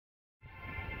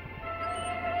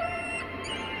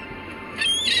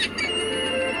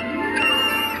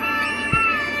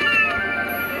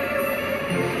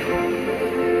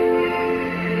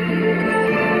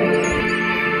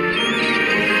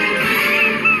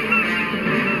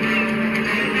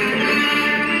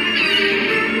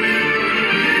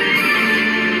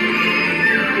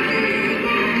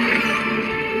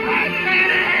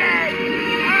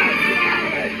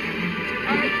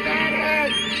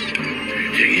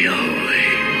Thingy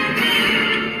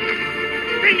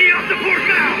off the port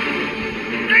bow!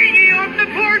 Thingy off the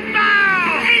port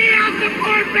bow! Thingy off the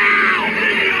port bow!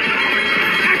 Thingy off the port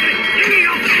bow! Thingy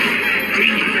off the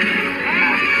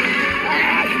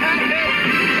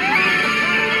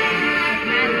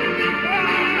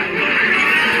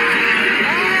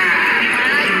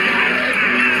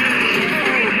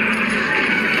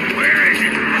Where is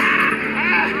it?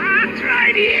 It's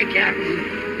right here, Captain.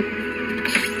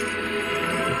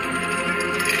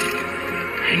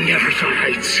 I never thought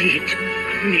I'd see it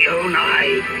with my own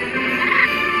eye.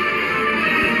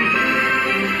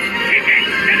 Ticket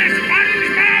to the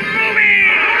SpongeBob movie!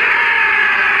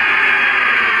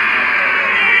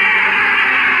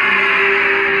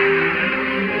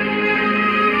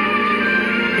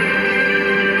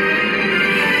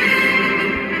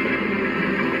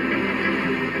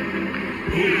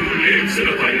 Who lives in a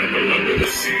pineapple under the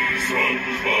sea?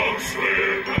 SpongeBob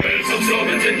SquarePants.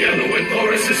 Absorbent and yellow and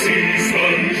porous to see.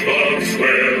 SpongeBob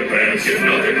SquarePants. If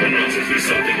nautical nonsense be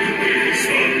something you wish.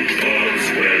 SpongeBob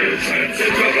SquarePants. A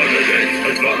drop on the deck,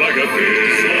 a drop like a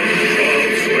fish. SpongeBob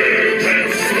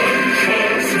SquarePants.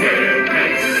 SpongeBob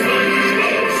SquarePants.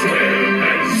 SpongeBob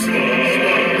SquarePants. SpongeBob SquarePants.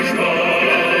 SpongeBob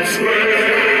SquarePants.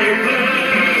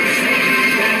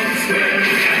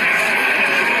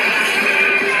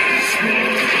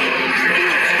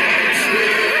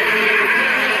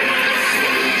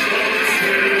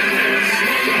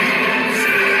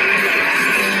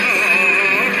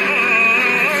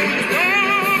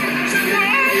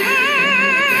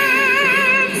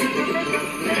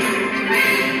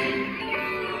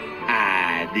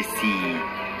 The sea,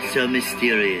 so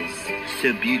mysterious,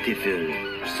 so beautiful,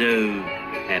 so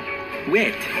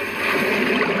wet.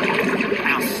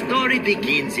 Our story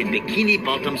begins in Bikini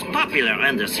Bottom's popular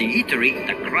undersea eatery,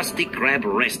 the Krusty Krab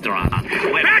restaurant. Back up!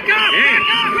 Hey, Back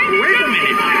up! wait a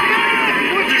minute.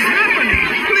 What is happening?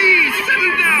 Please,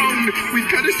 settle down. We've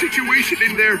got a situation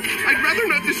in there. I'd rather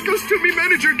not discuss till my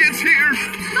manager gets here.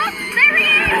 Look, there he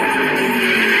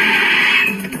is!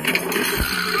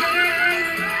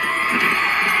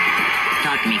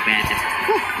 Talk to me, Krabs.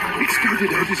 It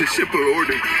started out as a simple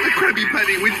order. A Krabby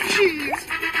Patty with cheese.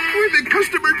 When the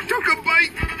customer took a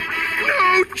bite,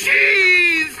 no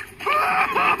cheese!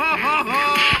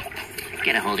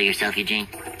 Get a hold of yourself, Eugene.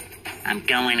 I'm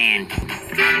going in. Take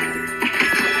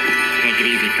it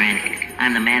easy, friend.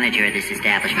 I'm the manager of this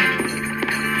establishment.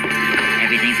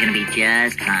 Everything's gonna be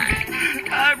just fine.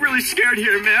 I'm really scared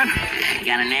here, man. You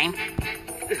got a name?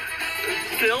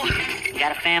 Phil? You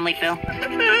got a family, Phil?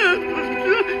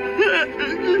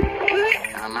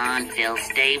 Come on, Phil.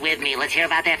 Stay with me. Let's hear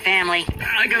about that family.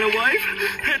 I got a wife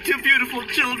and 2 beautiful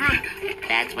children.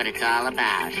 That's what it's all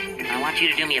about. I want you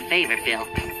to do me a favor, Phil.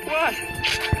 What?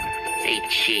 Say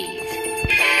cheese.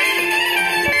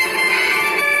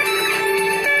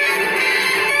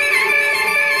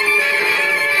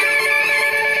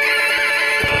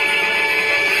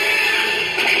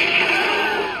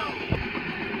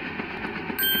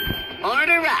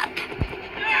 Order up.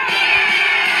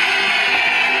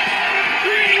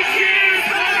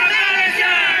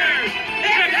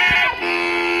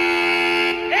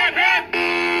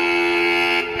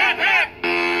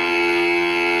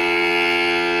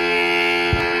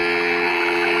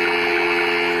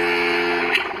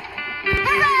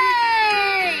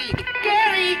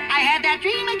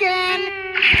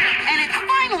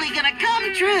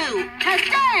 True.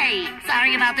 Today!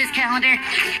 Sorry about this calendar,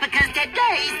 because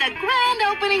today's the grand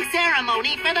opening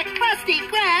ceremony for the Krusty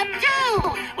Krab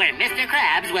 2, where Mr.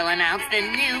 Krabs will announce the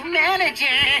new manager.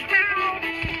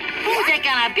 Who's it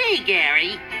gonna be,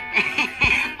 Gary?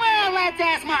 Well, let's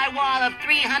ask my wall of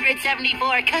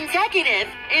 374 consecutive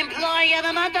Employee of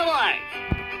the Month awards.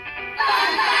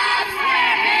 SpongeBob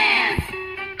SquarePants!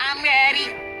 I'm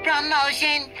ready.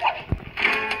 Promotion.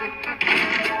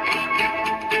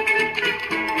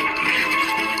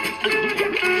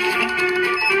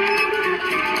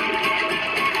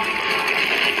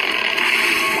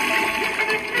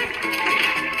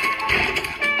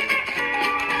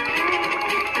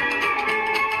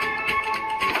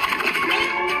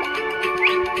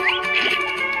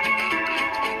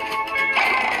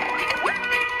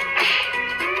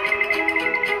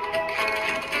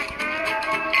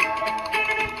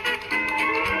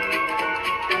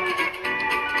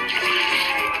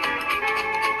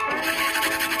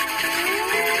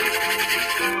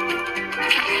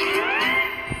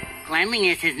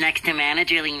 Cleanliness is next to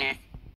managerliness.